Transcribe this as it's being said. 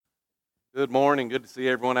Good morning. Good to see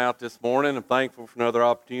everyone out this morning. I'm thankful for another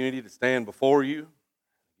opportunity to stand before you.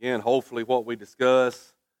 Again, hopefully what we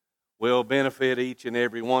discuss will benefit each and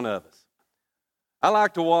every one of us. I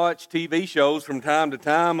like to watch TV shows from time to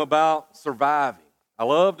time about surviving. I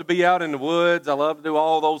love to be out in the woods. I love to do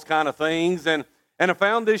all those kind of things. And I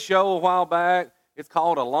found this show a while back. It's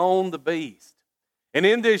called Alone the Beast. And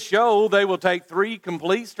in this show, they will take three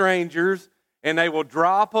complete strangers and they will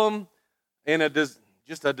drop them in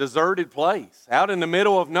just a deserted place out in the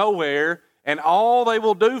middle of nowhere, and all they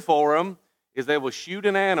will do for them is they will shoot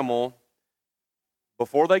an animal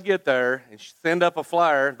before they get there and send up a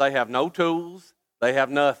flyer. They have no tools, they have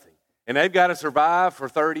nothing, and they've got to survive for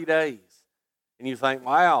 30 days. And you think,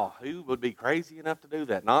 wow, who would be crazy enough to do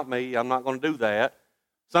that? Not me. I'm not going to do that.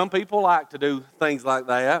 Some people like to do things like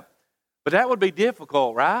that, but that would be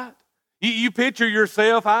difficult, right? You picture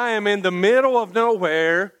yourself, I am in the middle of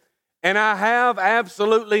nowhere, and I have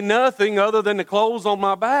absolutely nothing other than the clothes on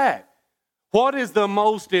my back. What is the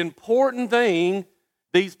most important thing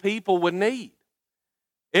these people would need?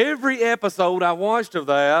 Every episode I watched of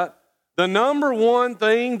that, the number one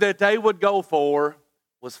thing that they would go for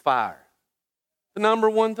was fire. The number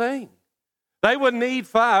one thing. They would need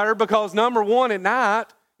fire because number one, at night,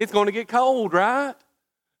 it's going to get cold, right?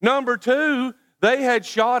 Number two, they had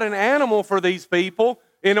shot an animal for these people.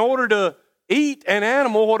 In order to eat an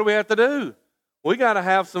animal, what do we have to do? We got to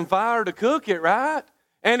have some fire to cook it, right?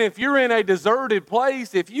 And if you're in a deserted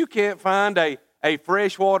place, if you can't find a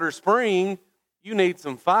freshwater spring, you need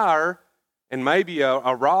some fire and maybe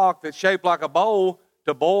a rock that's shaped like a bowl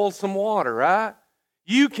to boil some water, right?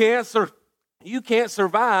 You can't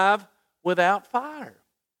survive without fire.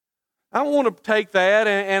 I want to take that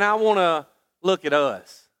and I want to look at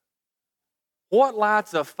us. What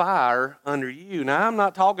lights a fire under you? Now, I'm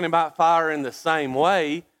not talking about fire in the same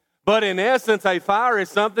way, but in essence, a fire is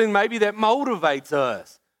something maybe that motivates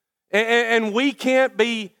us. And we can't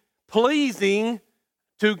be pleasing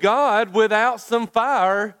to God without some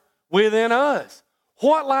fire within us.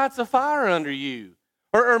 What lights a fire under you?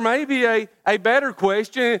 Or maybe a better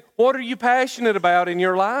question, what are you passionate about in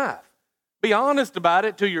your life? Be honest about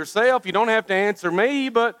it to yourself. You don't have to answer me,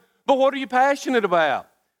 but what are you passionate about?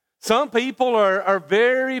 Some people are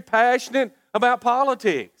very passionate about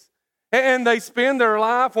politics, and they spend their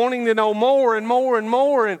life wanting to know more and more and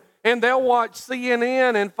more, and they'll watch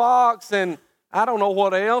CNN and Fox and I don't know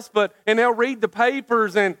what else, and they'll read the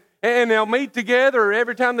papers and they'll meet together.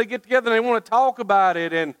 Every time they get together, they want to talk about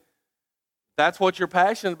it, and that's what you're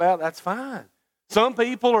passionate about. That's fine. Some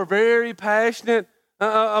people are very passionate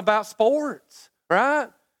about sports, right?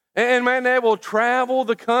 And man, they will travel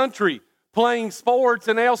the country playing sports,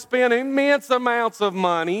 and they'll spend immense amounts of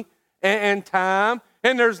money and time,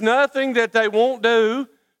 and there's nothing that they won't do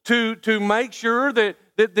to make sure that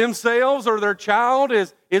themselves or their child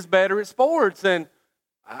is better at sports, and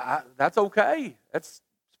that's okay.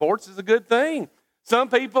 Sports is a good thing. Some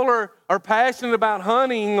people are passionate about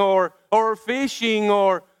hunting or fishing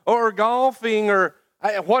or golfing or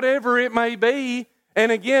whatever it may be, and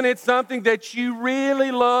again, it's something that you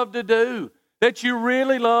really love to do, that you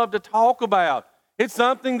really love to talk about. It's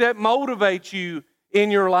something that motivates you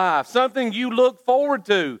in your life, something you look forward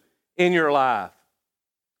to in your life.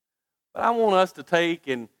 But I want us to take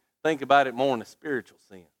and think about it more in a spiritual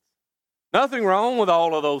sense. Nothing wrong with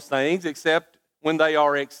all of those things except when they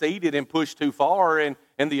are exceeded and pushed too far and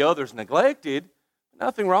the others neglected.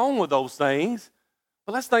 Nothing wrong with those things.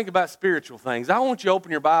 But let's think about spiritual things. I want you to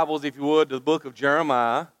open your Bibles, if you would, to the book of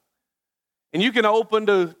Jeremiah. And you can open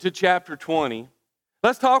to chapter 20.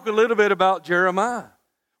 Let's talk a little bit about Jeremiah.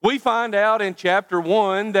 We find out in chapter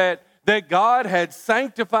 1 that God had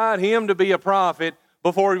sanctified him to be a prophet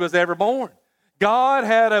before he was ever born. God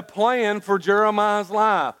had a plan for Jeremiah's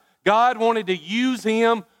life. God wanted to use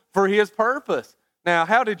him for his purpose. Now,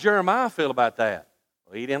 how did Jeremiah feel about that?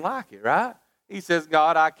 Well, he didn't like it, right? He says,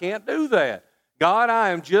 God, I can't do that. God, I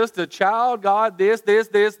am just a child. God, this.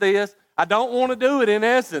 I don't want to do it in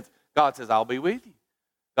essence. God says, I'll be with you.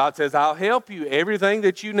 God says, I'll help you. Everything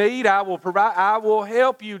that you need, I will provide. I will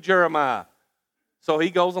help you, Jeremiah. So he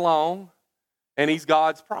goes along, and he's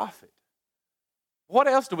God's prophet. What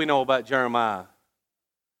else do we know about Jeremiah?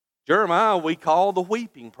 Jeremiah we call the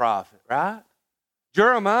weeping prophet, right?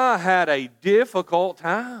 Jeremiah had a difficult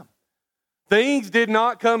time. Things did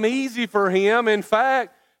not come easy for him. In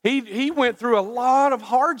fact, he went through a lot of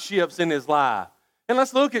hardships in his life. And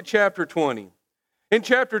let's look at chapter 20. In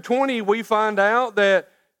chapter 20, we find out that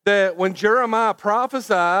when Jeremiah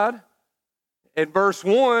prophesied, in verse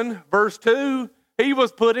 1, verse 2, he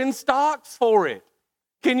was put in stocks for it.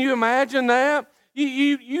 Can you imagine that?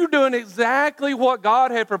 You doing exactly what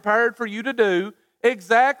God had prepared for you to do,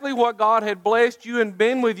 exactly what God had blessed you and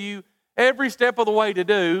been with you every step of the way to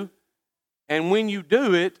do. And when you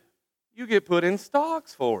do it, you get put in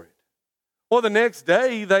stocks for it. Well, the next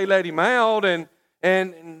day they let him out, and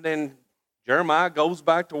then Jeremiah goes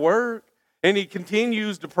back to work, and he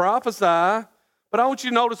continues to prophesy. But I want you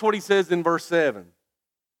to notice what he says in verse 7.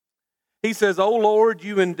 He says, "O Lord,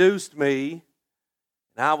 you induced me,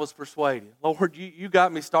 and I was persuaded." Lord, you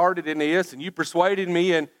got me started in this, and you persuaded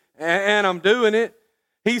me, and I'm doing it.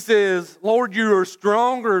 He says, "Lord, you are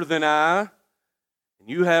stronger than I, and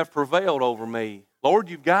you have prevailed over me." Lord,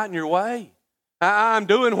 you've gotten your way. I'm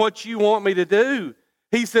doing what you want me to do.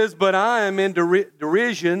 He says, "But I am in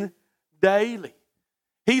derision daily."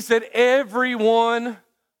 He said, "Everyone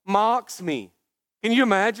mocks me." Can you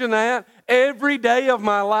imagine that? Every day of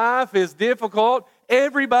my life is difficult.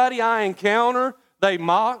 Everybody I encounter, they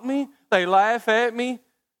mock me. They laugh at me.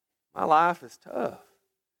 My life is tough.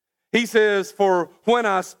 He says, "For when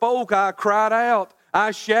I spoke, I cried out.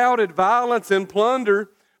 I shouted violence and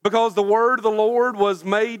plunder, because the word of the Lord was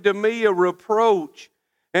made to me a reproach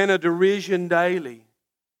and a derision daily."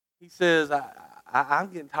 He says,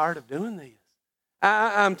 I'm getting tired of doing this.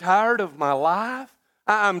 I'm tired of my life.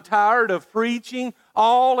 I'm tired of preaching.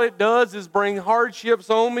 All it does is bring hardships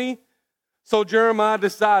on me. So Jeremiah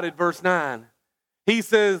decided, verse 9. He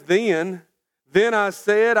says, Then I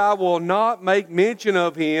said, I will not make mention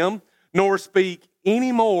of him, nor speak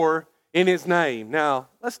any more in his name. Now,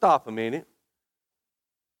 let's stop a minute.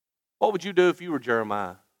 What would you do if you were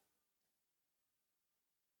Jeremiah?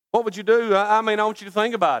 What would you do? I want you to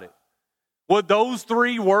think about it. Would those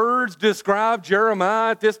 3 words describe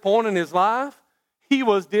Jeremiah at this point in his life? He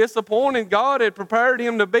was disappointed. God had prepared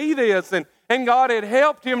him to be this, and God had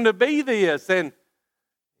helped him to be this, and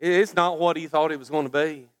it's not what he thought it was going to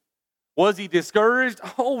be. Was he discouraged?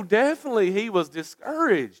 Oh, definitely he was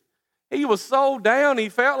discouraged. He was so down. He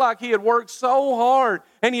felt like he had worked so hard,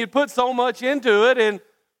 and he had put so much into it, and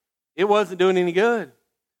it wasn't doing any good.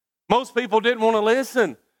 Most people didn't want to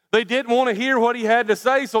listen. They didn't want to hear what he had to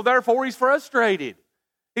say, so therefore he's frustrated.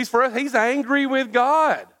 He's angry with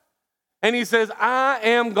God. And he says, I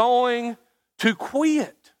am going to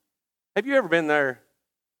quit. Have you ever been there?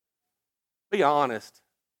 Be honest.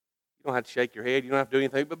 You don't have to shake your head. You don't have to do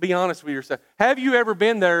anything, but be honest with yourself. Have you ever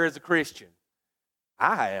been there as a Christian?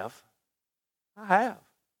 I have.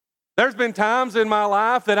 There's been times in my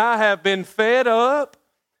life that I have been fed up.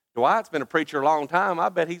 Dwight's been a preacher a long time. I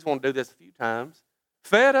bet he's going to do this a few times.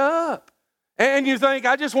 Fed up. And you think,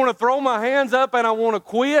 I just want to throw my hands up and I want to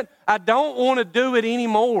quit. I don't want to do it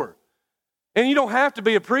anymore. And you don't have to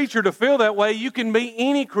be a preacher to feel that way. You can be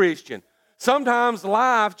any Christian. Sometimes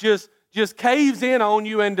life just caves in on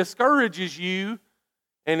you and discourages you.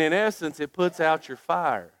 And in essence, it puts out your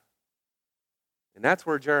fire. And that's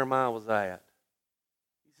where Jeremiah was at.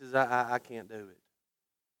 He says, I can't do it.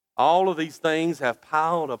 All of these things have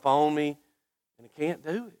piled upon me, and I can't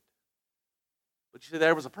do it. But you see,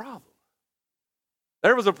 there was a problem.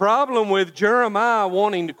 There was a problem with Jeremiah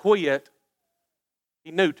wanting to quit.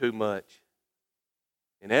 He knew too much.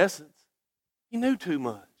 In essence, he knew too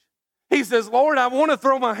much. He says, Lord, I want to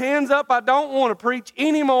throw my hands up. I don't want to preach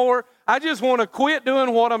anymore. I just want to quit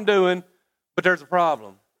doing what I'm doing. But there's a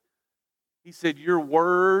problem. He said, your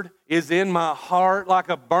word is in my heart like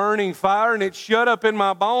a burning fire, and it's shut up in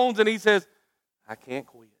my bones. And he says, I can't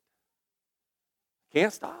quit. I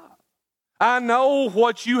can't stop. I know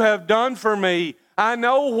what you have done for me. I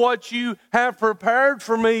know what you have prepared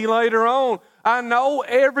for me later on. I know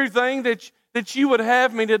everything that you would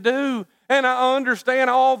have me to do. And I understand,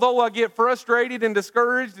 although I get frustrated and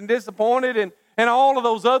discouraged and disappointed and all of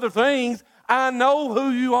those other things, I know who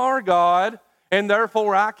you are, God, and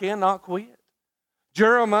therefore I cannot quit.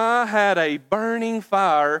 Jeremiah had a burning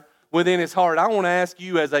fire within his heart. I want to ask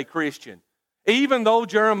you as a Christian, even though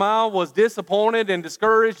Jeremiah was disappointed and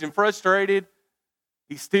discouraged and frustrated,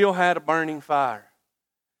 he still had a burning fire.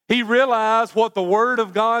 He realized what the Word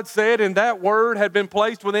of God said, and that Word had been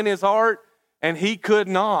placed within his heart, and he could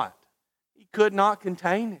not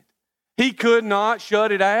contain it. He could not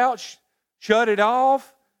shut it out, shut it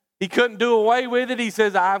off. He couldn't do away with it. He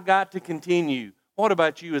says, I've got to continue. What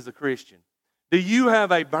about you as a Christian? Do you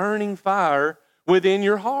have a burning fire within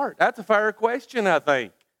your heart? That's a fair question, I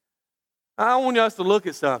think. I want us to look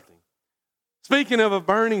at something. Speaking of a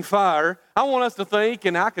burning fire, I want us to think,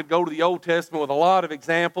 and I could go to the Old Testament with a lot of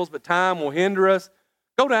examples, but time will hinder us.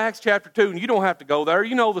 Go to Acts chapter 2, and you don't have to go there.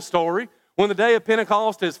 You know the story. When the day of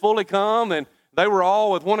Pentecost has fully come, and they were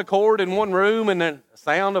all with one accord in one room, and then the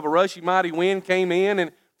sound of a rushing mighty wind came in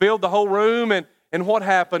and filled the whole room. And what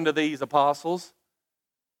happened to these apostles?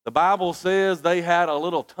 The Bible says they had a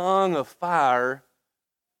little tongue of fire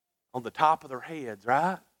on the top of their heads,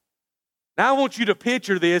 right? Now I want you to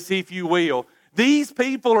picture this, if you will. These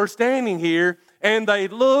people are standing here and they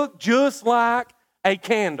look just like a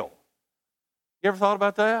candle. You ever thought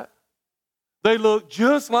about that? They look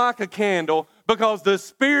just like a candle because the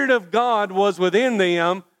Spirit of God was within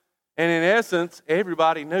them, and in essence,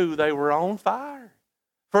 everybody knew they were on fire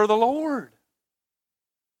for the Lord.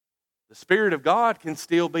 The Spirit of God can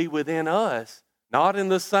still be within us, not in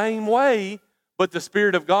the same way, but the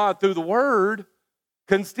Spirit of God through the Word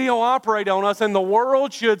can still operate on us, and the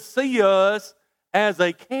world should see us as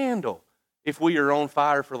a candle if we are on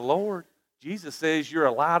fire for the Lord. Jesus says you're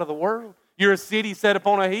a light of the world. You're a city set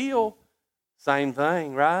upon a hill. Same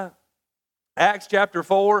thing, right? Acts chapter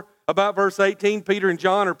 4, about verse 18, Peter and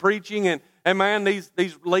John are preaching, and man, these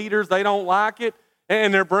leaders, they don't like it,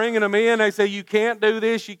 and they're bringing them in. They say, you can't do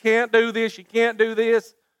this, you can't do this, you can't do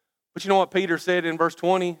this. But you know what Peter said in verse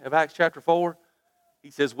 20 of Acts chapter 4?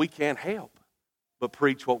 He says, we can't help but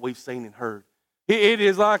preach what we've seen and heard. It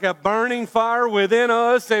is like a burning fire within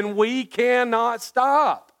us, and we cannot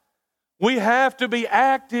stop. We have to be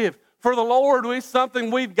active for the Lord. It's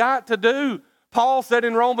something we've got to do. Paul said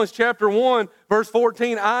in Romans chapter 1, verse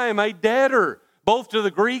 14, I am a debtor, both to the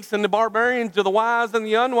Greeks and the barbarians, to the wise and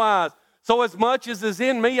the unwise. So as much as is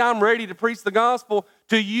in me, I'm ready to preach the gospel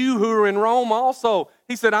to you who are in Rome also.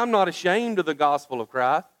 He said, I'm not ashamed of the gospel of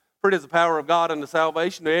Christ, for it is the power of God unto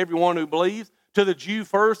salvation to everyone who believes, to the Jew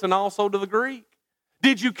first and also to the Greek.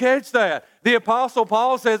 Did you catch that? The Apostle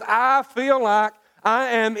Paul says, I feel like I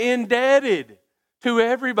am indebted to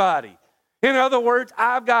everybody. In other words,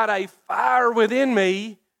 I've got a fire within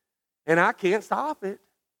me, and I can't stop it.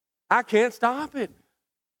 I can't stop it.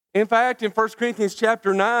 In fact, in 1 Corinthians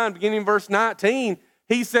chapter 9, beginning in verse 19,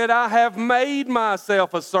 he said, I have made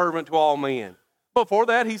myself a servant to all men. Before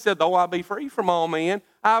that, he said, though I be free from all men,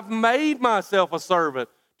 I've made myself a servant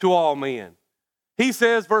to all men. He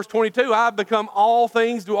says, verse 22, I've become all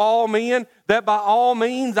things to all men, that by all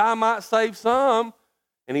means I might save some.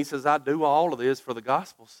 And he says, I do all of this for the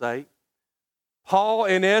gospel's sake. Paul,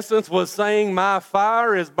 in essence, was saying, my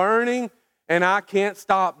fire is burning, and I can't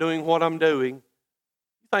stop doing what I'm doing.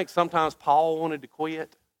 You think sometimes Paul wanted to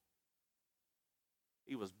quit?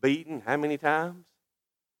 He was beaten how many times?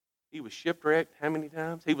 He was shipwrecked how many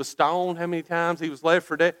times? He was stoned how many times? He was left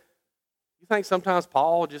for dead. You think sometimes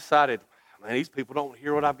Paul just decided, man, these people don't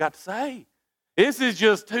hear what I've got to say. This is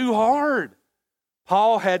just too hard.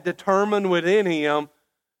 Paul had determined within him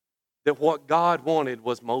that what God wanted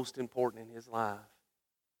was most important in his life.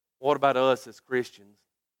 What about us as Christians?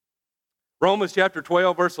 Romans chapter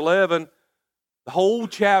 12, verse 11, the whole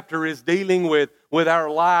chapter is dealing with our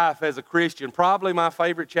life as a Christian. Probably my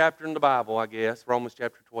favorite chapter in the Bible, I guess, Romans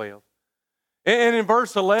chapter 12. And in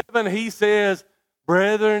verse 11, he says,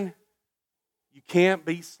 brethren, you can't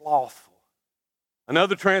be slothful.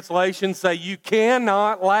 Another translation say, you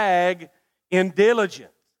cannot lag in diligence.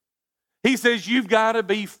 He says you've got to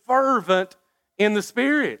be fervent in the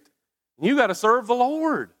Spirit. You've got to serve the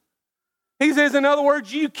Lord. He says, in other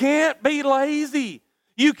words, you can't be lazy.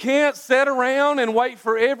 You can't sit around and wait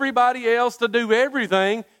for everybody else to do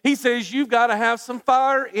everything. He says you've got to have some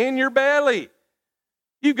fire in your belly.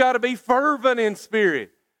 You've got to be fervent in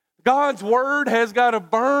spirit. God's Word has got to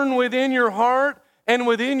burn within your heart and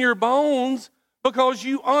within your bones because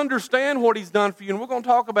you understand what He's done for you. And we're going to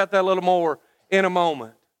talk about that a little more in a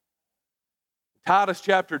moment. Titus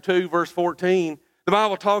chapter 2, verse 14, the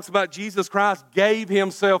Bible talks about Jesus Christ gave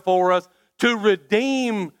Himself for us to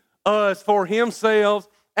redeem us for Himself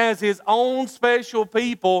as His own special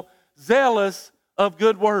people, zealous of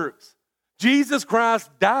good works. Jesus Christ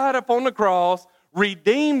died upon the cross,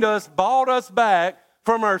 redeemed us, bought us back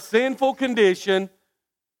from our sinful condition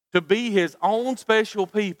to be His own special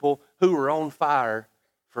people who are on fire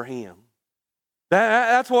for Him.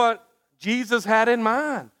 That's what Jesus had in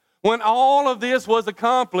mind. When all of this was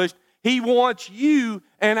accomplished, He wants you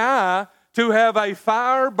and I to have a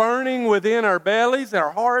fire burning within our bellies,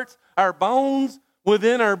 our hearts, our bones,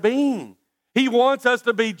 within our being. He wants us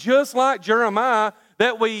to be just like Jeremiah,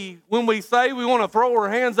 that when we say we want to throw our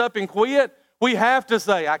hands up and quit, we have to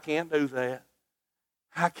say, I can't do that.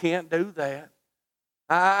 I can't do that.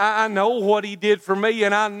 I know what He did for me,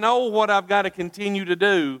 and I know what I've got to continue to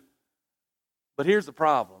do. But here's the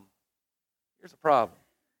problem. Here's the problem.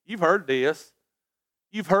 You've heard this.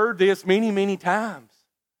 You've heard this many, many times.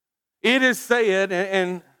 It is said,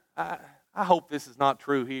 and I hope this is not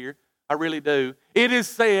true here. I really do. It is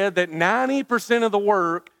said that 90% of the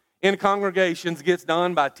work in congregations gets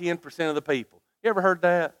done by 10% of the people. You ever heard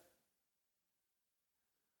that?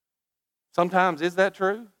 Sometimes, is that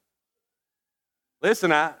true?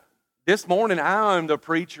 Listen, this morning I am the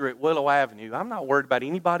preacher at Willow Avenue. I'm not worried about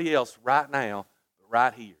anybody else right now, but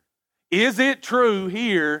right here. Is it true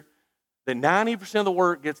here that 90% of the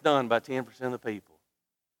work gets done by 10% of the people?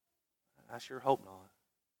 I sure hope not.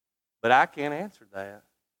 But I can't answer that.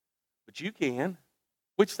 But you can.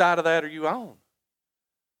 Which side of that are you on?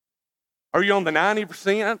 Are you on the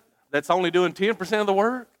 90% that's only doing 10% of the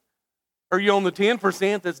work? Or are you on the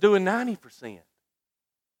 10% that's doing 90%?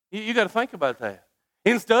 You got to think about that.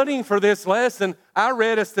 In studying for this lesson, I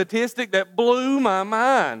read a statistic that blew my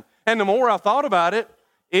mind. And the more I thought about it,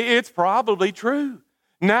 it's probably true.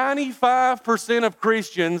 95% of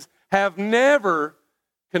Christians have never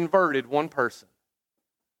converted one person.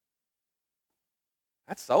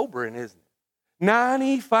 That's sobering, isn't it?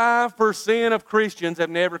 95% of Christians have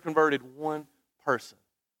never converted one person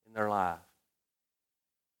in their life.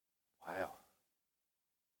 Wow.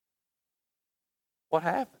 What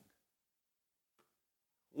happened?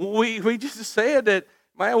 We just said that,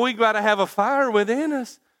 man, we got to have a fire within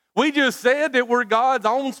us. We just said that we're God's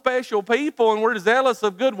own special people and we're zealous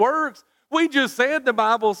of good works. We just said the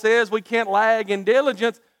Bible says we can't lag in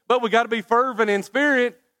diligence, but we got to be fervent in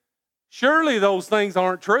spirit. Surely those things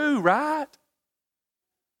aren't true, right?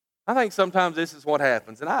 I think sometimes this is what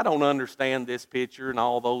happens, and I don't understand this picture and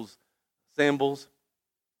all those symbols,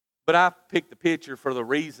 but I picked the picture for the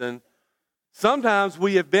reason. Sometimes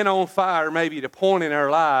we have been on fire maybe at a point in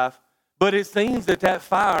our life, but it seems that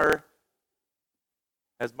fire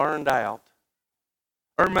has burned out.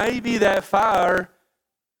 Or maybe that fire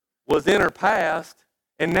was in our past,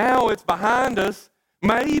 and now it's behind us.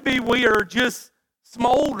 Maybe we are just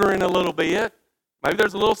smoldering a little bit. Maybe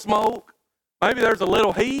there's a little smoke. Maybe there's a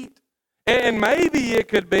little heat. And maybe it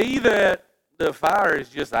could be that the fire is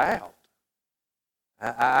just out.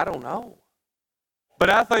 I don't know.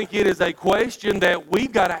 But I think it is a question that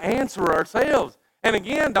we've got to answer ourselves. And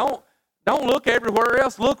again, don't look everywhere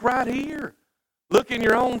else. Look right here. Look in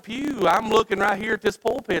your own pew. I'm looking right here at this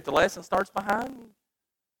pulpit. The lesson starts behind me.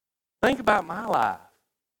 Think about my life.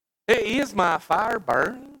 Is my fire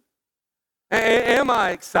burning? Am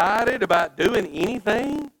I excited about doing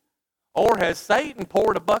anything? Or has Satan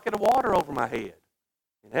poured a bucket of water over my head?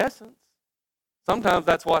 In essence, sometimes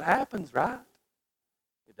that's what happens, right?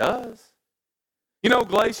 It does. You know,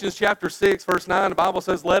 Galatians chapter 6, verse 9, the Bible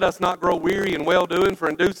says, let us not grow weary in well-doing, for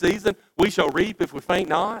in due season we shall reap if we faint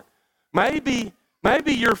not. Maybe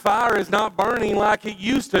your fire is not burning like it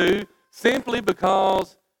used to simply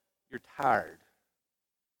because you're tired.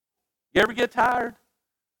 You ever get tired?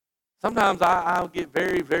 Sometimes I'll get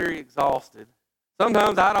very, very exhausted.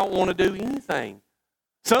 Sometimes I don't want to do anything.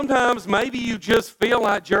 Sometimes maybe you just feel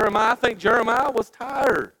like Jeremiah. I think Jeremiah was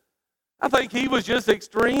tired. I think he was just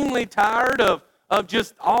extremely tired of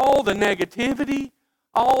just all the negativity,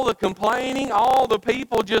 all the complaining, all the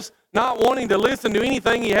people just not wanting to listen to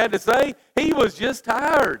anything he had to say. He was just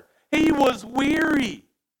tired. He was weary.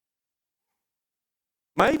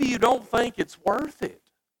 Maybe you don't think it's worth it.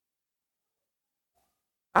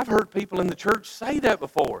 I've heard people in the church say that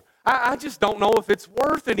before. I just don't know if it's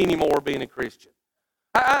worth it anymore being a Christian.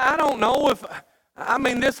 I don't know if,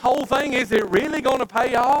 this whole thing, is it really going to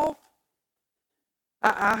pay off?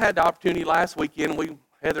 I had the opportunity last weekend.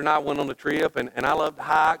 Heather and I went on a trip, and I love to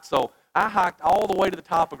hike, so I hiked all the way to the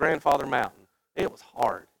top of Grandfather Mountain. It was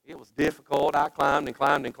hard. It was difficult. I climbed and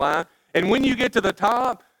climbed and climbed. And when you get to the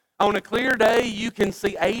top, on a clear day, you can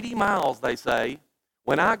see 80 miles, they say.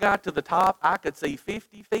 When I got to the top, I could see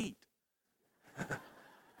 50 feet.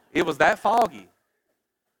 It was that foggy.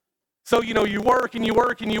 So, you work and you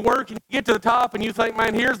work and you work and you get to the top and you think,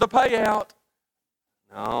 man, here's the payout.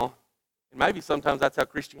 No. And maybe sometimes that's how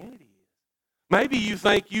Christianity is. Maybe you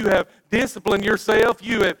think you have disciplined yourself,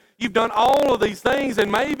 you've done all of these things,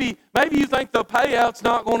 and maybe you think the payout's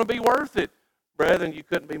not going to be worth it. Brethren, you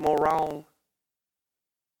couldn't be more wrong.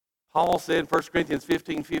 Paul said in 1 Corinthians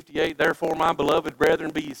 15:58, therefore, my beloved brethren,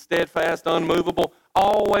 be ye steadfast, unmovable,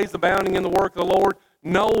 always abounding in the work of the Lord,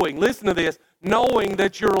 knowing, listen to this, knowing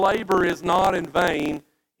that your labor is not in vain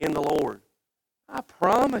in the Lord. I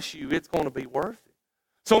promise you it's going to be worth it.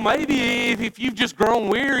 So maybe if you've just grown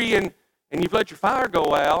weary and you've let your fire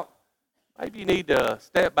go out, maybe you need to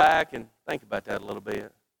step back and think about that a little bit.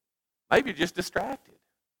 Maybe you're just distracted.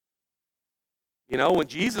 When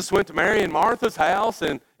Jesus went to Mary and Martha's house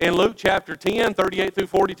in Luke chapter 10, 38 through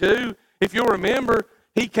 42, if you'll remember,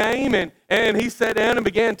 he came and he sat down and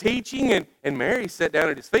began teaching, and Mary sat down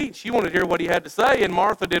at his feet. She wanted to hear what he had to say, and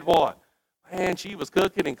Martha did what? Man, she was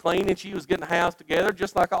cooking and cleaning. She was getting the house together,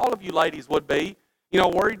 just like all of you ladies would be,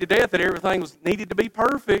 worried to death that everything needed to be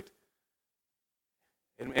perfect.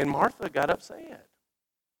 And Martha got upset.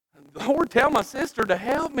 Lord, tell my sister to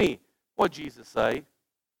help me. What did Jesus say?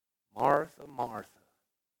 Martha, Martha,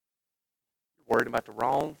 you're worried about the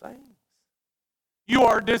wrong things. You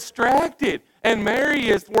are distracted. And Mary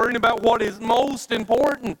is worrying about what is most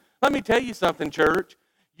important. Let me tell you something, church.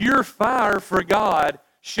 Your fire for God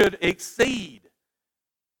should exceed.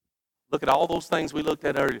 Look at all those things we looked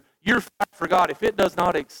at earlier. Your fire for God, if it does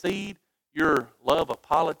not exceed your love of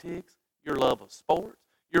politics, your love of sports,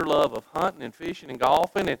 your love of hunting and fishing and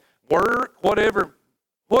golfing and work, whatever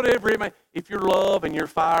it may, if your love and your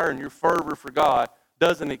fire and your fervor for God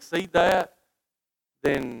doesn't exceed that,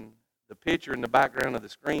 then the picture in the background of the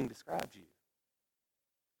screen describes you.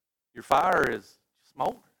 Your fire is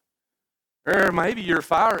smoldering. Or maybe your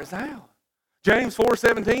fire is out. James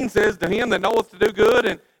 4:17 says, to him that knoweth to do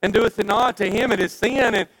good and doeth it not, to him it is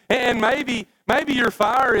sin. And maybe your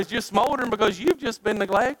fire is just smoldering because you've just been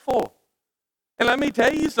neglectful. And let me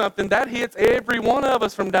tell you something, that hits every one of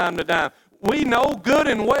us from time to time. We know good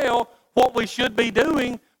and well what we should be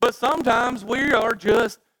doing, but sometimes we are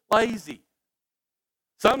just lazy.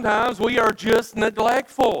 Sometimes we are just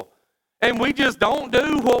neglectful. And we just don't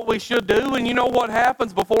do what we should do. And you know what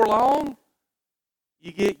happens before long?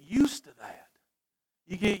 You get used to that.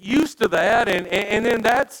 You get used to that, and then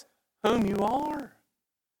that's whom you are.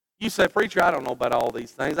 You say, preacher, I don't know about all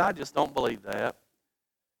these things. I just don't believe that.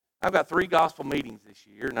 I've got 3 gospel meetings this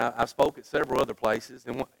year, and I spoke at several other places.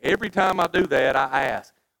 And every time I do that, I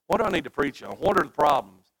ask, what do I need to preach on? What are the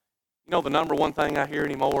problems? You know the number one thing I hear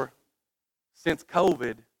anymore? Since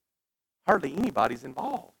COVID, hardly anybody's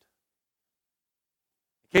involved.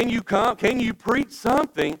 Can you preach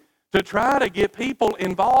something to try to get people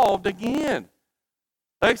involved again?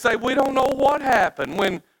 They say, we don't know what happened.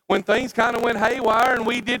 When things kind of went haywire and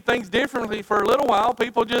we did things differently for a little while,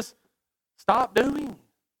 people just stopped doing.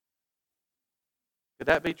 Could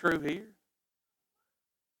that be true here?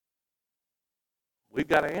 We've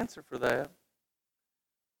got an answer for that.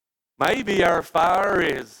 Maybe our fire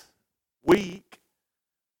is weak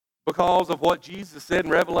because of what Jesus said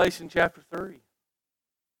in Revelation chapter 3.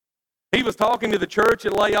 He was talking to the church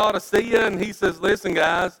at Laodicea, and he says, listen,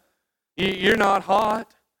 guys, you're not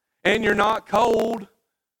hot and you're not cold. You're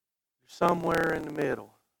somewhere in the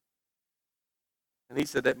middle. And he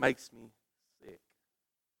said, that makes me sick.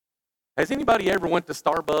 Has anybody ever went to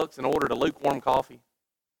Starbucks and ordered a lukewarm coffee?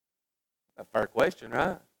 That's a fair question,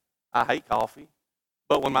 right? I hate coffee.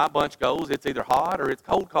 But when my bunch goes, it's either hot or it's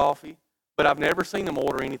cold coffee. But I've never seen them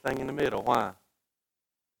order anything in the middle. Why?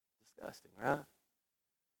 Disgusting, right?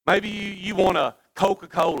 Maybe you want a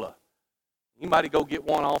Coca-Cola. Anybody go get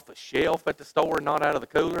one off the shelf at the store and not out of the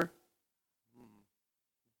cooler?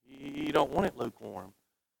 You don't want it lukewarm.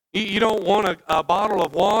 You don't want a bottle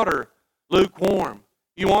of water lukewarm.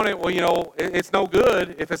 You want it, well, it's no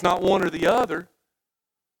good if it's not one or the other.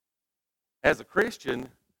 As a Christian,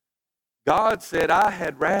 God said, I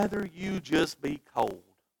had rather you just be cold.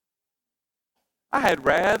 I had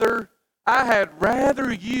rather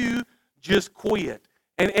you just quit.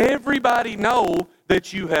 And everybody know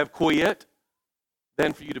that you have quit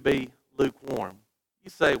than for you to be lukewarm. You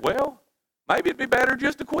say, well, maybe it'd be better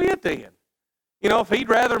just to quit then. If he'd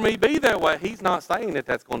rather me be that way, he's not saying that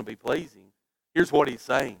that's going to be pleasing. Here's what he's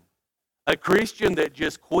saying. A Christian that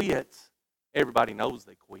just quits, everybody knows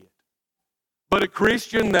they quit. But a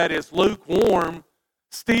Christian that is lukewarm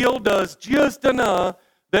still does just enough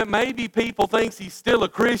that maybe people thinks he's still a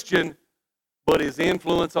Christian, but his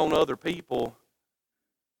influence on other people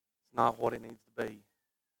is not what it needs to be.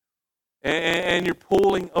 And you're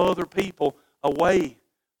pulling other people away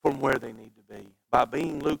from where they need to be by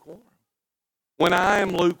being lukewarm. When I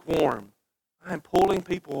am lukewarm, I'm pulling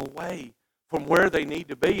people away from where they need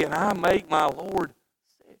to be, and I make my Lord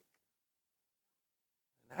sick.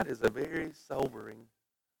 And that is a very sobering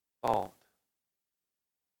thought.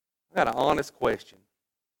 I got an honest question.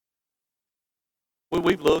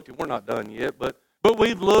 We've looked, and we're not done yet, but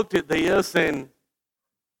we've looked at this and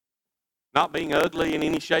not being ugly in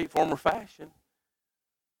any shape, form, or fashion.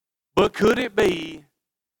 But could it be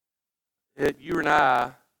that you and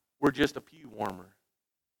I were just a pew warmer?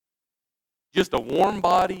 Just a warm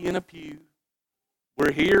body in a pew.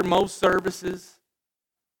 We're here most services,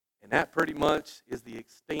 and that pretty much is the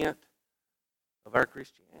extent of our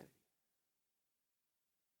Christianity.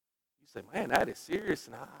 You say, man, that is serious,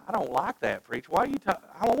 and I don't like that, preach. Why are you talking?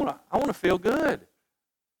 I want to feel good.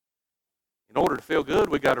 In order to feel good,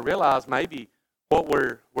 we've got to realize maybe what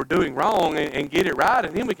we're doing wrong and get it right,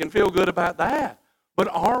 and then we can feel good about that. But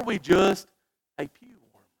are we just a pew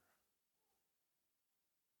warmer?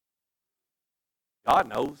 God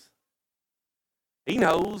knows. He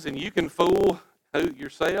knows, and you can fool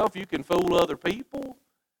yourself. You can fool other people.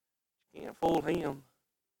 You can't fool him.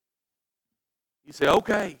 You say,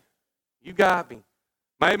 okay, you got me.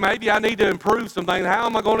 Maybe I need to improve some things. How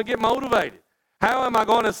am I going to get motivated? How am I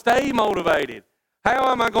going to stay motivated?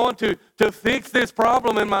 How am I going to fix this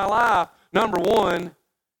problem in my life? Number one,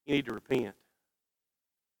 you need to repent.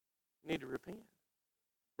 You need to repent.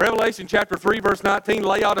 Revelation chapter 3, verse 19,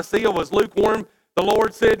 Laodicea was lukewarm. The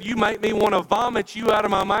Lord said, you make me want to vomit you out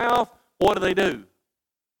of my mouth. What do?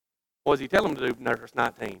 What does he tell them to do in verse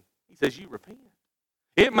 19? He says, you repent.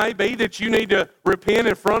 It may be that you need to repent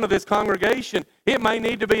in front of this congregation. It may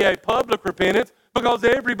need to be a public repentance because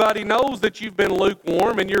everybody knows that you've been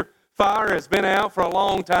lukewarm and your fire has been out for a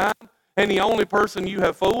long time and the only person you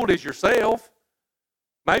have fooled is yourself.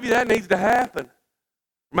 Maybe that needs to happen.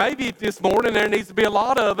 Maybe this morning there needs to be a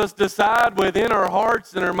lot of us decide within our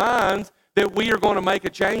hearts and our minds that we are going to make a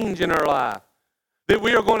change in our life, that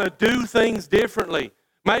we are going to do things differently.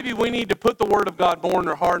 Maybe we need to put the Word of God more in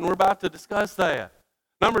our heart, and we're about to discuss that.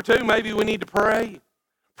 Number two, maybe we need to pray.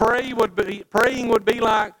 Praying would be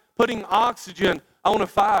like putting oxygen on a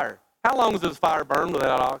fire. How long does a fire burn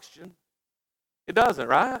without oxygen? It doesn't,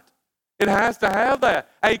 right? It has to have that.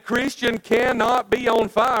 A Christian cannot be on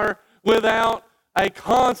fire without a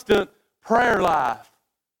constant prayer life.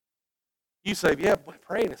 You say, yeah, but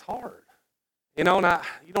praying is hard. You know, and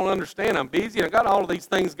you don't understand. I'm busy and I got all of these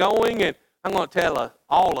things going, and I'm going to tell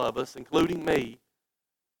all of us, including me,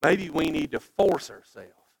 maybe we need to force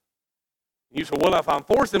ourselves. You say, well, if I'm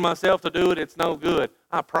forcing myself to do it, it's no good.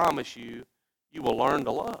 I promise you, you will learn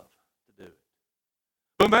to love to do it.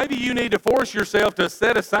 But maybe you need to force yourself to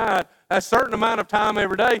set aside a certain amount of time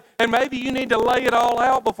every day, and maybe you need to lay it all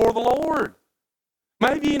out before the Lord.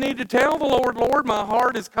 Maybe you need to tell the Lord, Lord, my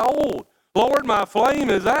heart is cold. Lord, my flame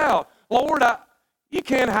is out. Lord, you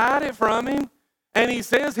can't hide it from Him. And He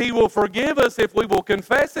says He will forgive us if we will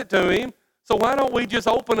confess it to Him. So why don't we just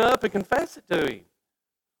open up and confess it to Him?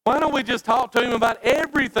 Why don't we just talk to Him about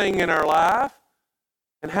everything in our life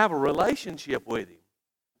and have a relationship with Him?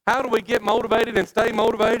 How do we get motivated and stay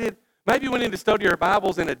motivated? Maybe we need to study our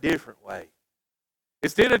Bibles in a different way.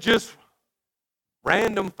 Instead of just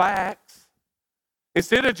random facts,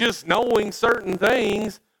 instead of just knowing certain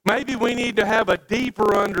things, maybe we need to have a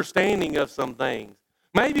deeper understanding of some things.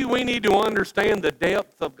 Maybe we need to understand the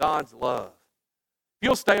depth of God's love. If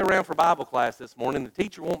you'll stay around for Bible class this morning, the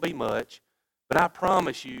teacher won't be much, but I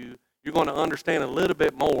promise you, you're going to understand a little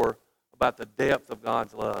bit more about the depth of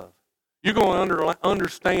God's love. You're going to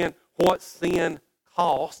understand what sin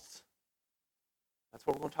costs. That's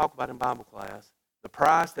what we're going to talk about in Bible class. The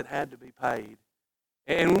price that had to be paid.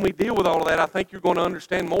 And when we deal with all of that, I think you're going to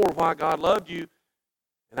understand more why God loved you.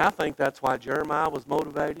 And I think that's why Jeremiah was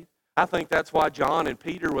motivated. I think that's why John and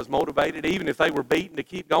Peter was motivated, even if they were beaten to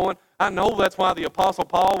keep going. I know that's why the Apostle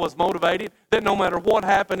Paul was motivated, that no matter what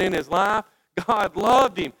happened in his life, God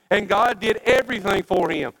loved him, and God did everything for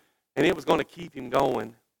him, and it was going to keep him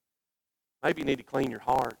going. Maybe you need to clean your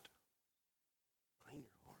heart. Clean your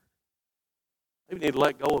heart. Maybe you need to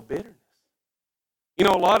let go of bitterness. You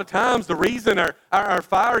know, a lot of times the reason our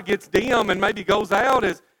fire gets dim and maybe goes out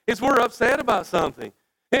is we're upset about something.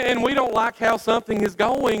 And we don't like how something is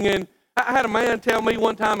going. And I had a man tell me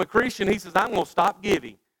one time, a Christian, he says, I'm going to stop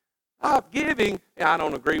giving. Stop giving. And I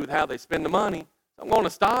don't agree with how they spend the money. I'm going to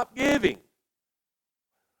stop giving.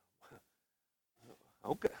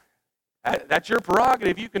 Okay. That's your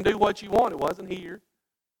prerogative. You can do what you want. It wasn't here.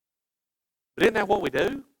 But isn't that what we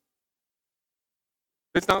do?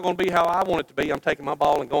 If it's not going to be how I want it to be, I'm taking my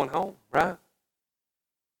ball and going home, right?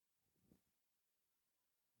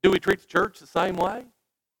 Do we treat the church the same way?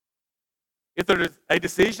 If there's a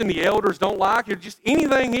decision the elders don't like, or just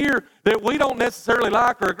anything here that we don't necessarily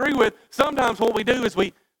like or agree with, sometimes what we do is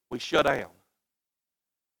we shut down.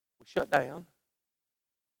 We shut down.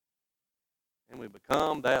 And we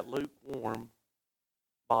become that lukewarm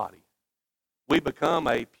body. We become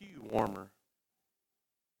a pew warmer.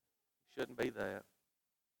 Shouldn't be that.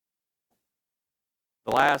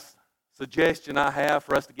 The last suggestion I have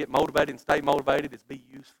for us to get motivated and stay motivated is be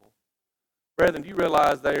useful. Brethren, do you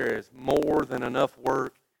realize there is more than enough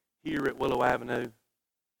work here at Willow Avenue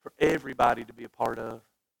for everybody to be a part of?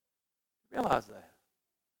 Realize that.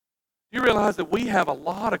 Do you realize that we have a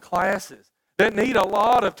lot of classes that need a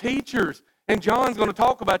lot of teachers? And John's going to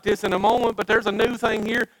talk about this in a moment, but there's a new thing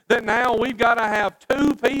here that now we've got to have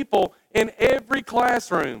 2 people in every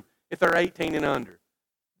classroom if they're 18 and under.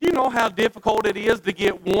 Do you know how difficult it is to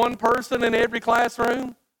get 1 person in every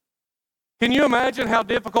classroom? Can you imagine how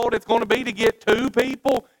difficult it's going to be to get 2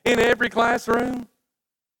 people in every classroom?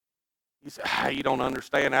 You say, you don't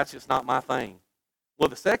understand. That's just not my thing. Well,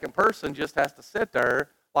 the second person just has to sit there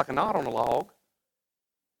like a knot on a log.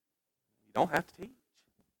 You don't have to teach.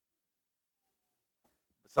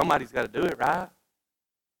 But somebody's got to do it, right?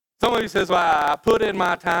 Somebody says, well, I put in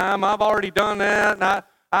my time. I've already done that, and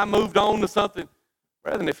I moved on to something.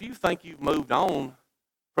 Brethren, if you think you've moved on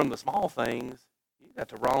from the small things, you got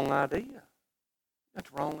the wrong idea. You got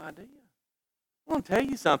the wrong idea. I want to tell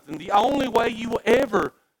you something. The only way you will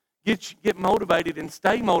ever get motivated and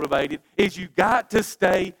stay motivated is you got to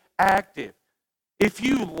stay active. If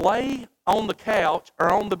you lay on the couch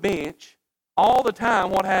or on the bench all the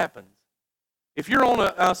time, what happens? If you're on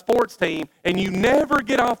a sports team and you never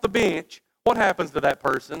get off the bench, what happens to that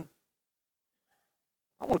person?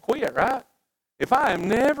 I want to quit, right? If I am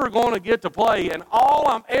never going to get to play and all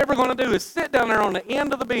I'm ever going to do is sit down there on the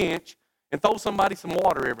end of the bench and throw somebody some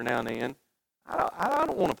water every now and then, I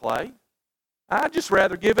don't want to play. I'd just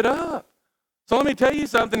rather give it up. So let me tell you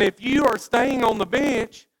something. If you are staying on the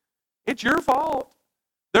bench, it's your fault.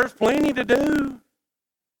 There's plenty to do.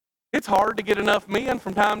 It's hard to get enough men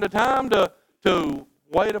from time to time to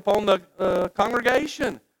wait upon the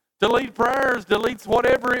congregation, to lead prayers, to lead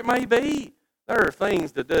whatever it may be. There are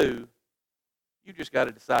things to do. You just got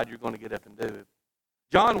to decide you're going to get up and do it.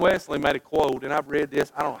 John Wesley made a quote, and I've read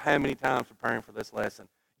this I don't know how many times preparing for this lesson.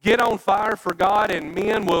 Get on fire for God, and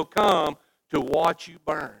men will come to watch you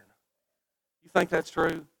burn. You think that's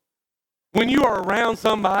true? When you are around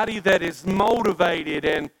somebody that is motivated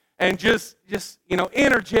and just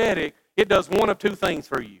energetic, it does one of two things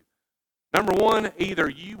for you. Number one, either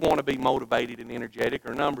you want to be motivated and energetic,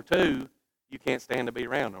 or number two, you can't stand to be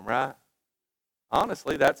around them, right?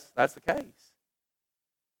 Honestly, that's the case.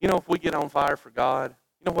 You know, if we get on fire for God,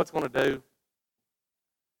 you know what it's going to do?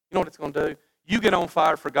 You know what it's going to do? You get on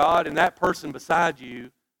fire for God, and that person beside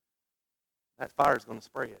you, that fire is going to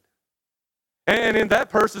spread. And then that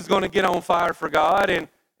person's going to get on fire for God,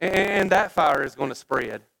 and that fire is going to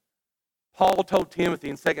spread. Paul told Timothy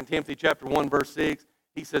in 2 Timothy chapter 1, verse 6,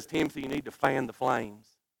 he says, Timothy, you need to fan the flames.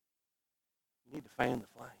 You need to fan the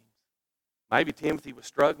flames. Maybe Timothy was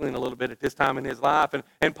struggling a little bit at this time in his life,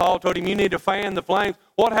 and Paul told him, you need to fan the flames.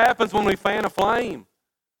 What happens when we fan a flame?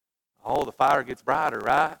 Oh, the fire gets brighter,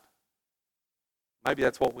 right? Maybe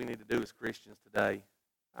that's what we need to do as Christians today.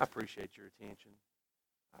 I appreciate your attention.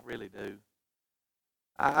 I really do.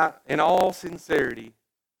 In all sincerity,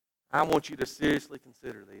 I want you to seriously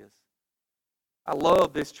consider this. I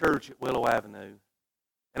love this church at Willow Avenue,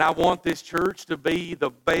 and I want this church to be the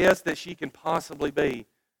best that she can possibly be.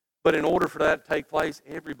 But in order for that to take place,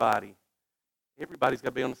 everybody's got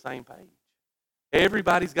to be on the same page.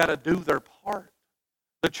 Everybody's got to do their part.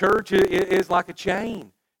 The church is like a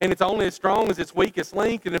chain, and it's only as strong as its weakest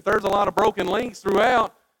link. And if there's a lot of broken links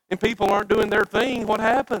throughout and people aren't doing their thing, what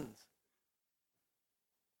happens?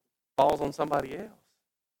 Falls on somebody else,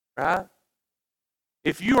 right?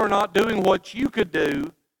 If you are not doing what you could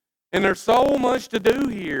do, and there's so much to do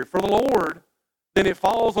here for the Lord, then it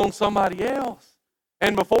falls on somebody else.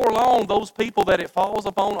 And before long, those people that it falls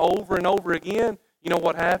upon over and over again, you know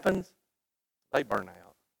what happens? They burn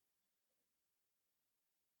out.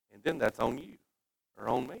 And then that's on you or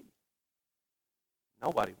on me.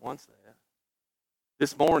 Nobody wants that.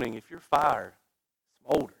 This morning, if your fire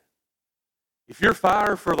smolders, if your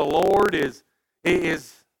fire for the Lord is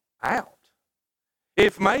out,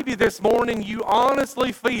 if maybe this morning you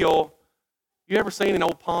honestly feel, you ever seen an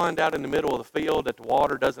old pond out in the middle of the field that the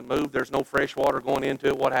water doesn't move, there's no fresh water going into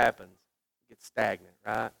it, what happens? It gets stagnant,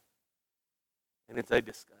 right? And it's a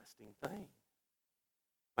disgusting thing.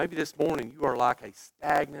 Maybe this morning you are like a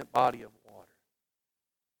stagnant body of water.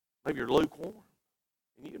 Maybe you're lukewarm,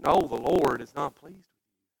 and you know the Lord is not pleased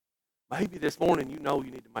with you. Maybe this morning you know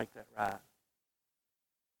you need to make that right,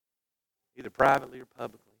 either privately or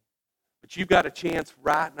publicly. But you've got a chance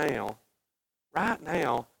right now,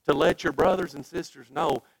 to let your brothers and sisters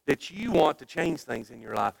know that you want to change things in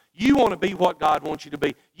your life. You want to be what God wants you to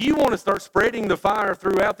be. You want to start spreading the fire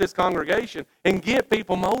throughout this congregation and get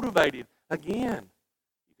people motivated. Again,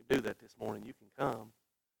 you can do that this morning. You can come.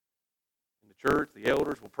 In the church, the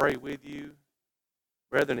elders will pray with you.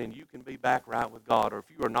 Brethren, and you can be back right with God. Or if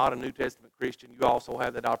you are not a New Testament Christian, you also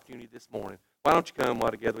have that opportunity this morning. Why don't you come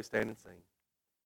while together we stand and sing?